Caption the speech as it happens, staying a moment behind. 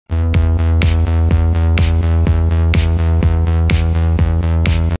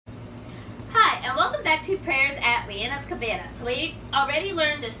We already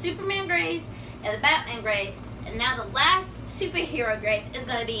learned the Superman Grace and the Batman Grace, and now the last superhero grace is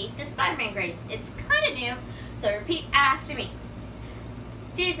going to be the Spiderman Grace. It's kind of new, so repeat after me.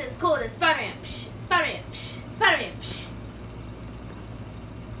 Jesus is cooler than Spiderman. Psh, Spiderman. Psh, Spiderman. Psh.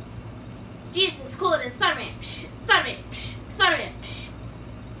 Jesus is cooler than Spiderman. Psh, Spiderman. Psh, Spiderman. Psh.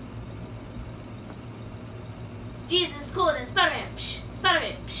 Jesus is cooler than Spiderman. Psh,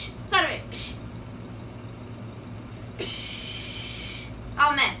 Spiderman. Psh, Spiderman. Psh. Psh.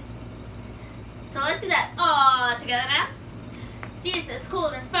 Amen. So let's do that all together now. Jesus is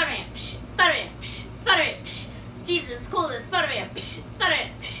cooler than Spiderman. Psh, Spiderman. Psh, Spiderman. Psh. Jesus is cooler than Spiderman. Psh, Spiderman.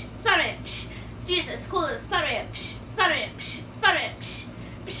 Psh, Spiderman. Psh. Jesus is cooler than Spiderman. Psh, Spiderman. Psh, Spiderman. Psh,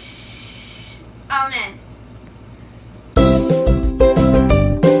 psh. Amen.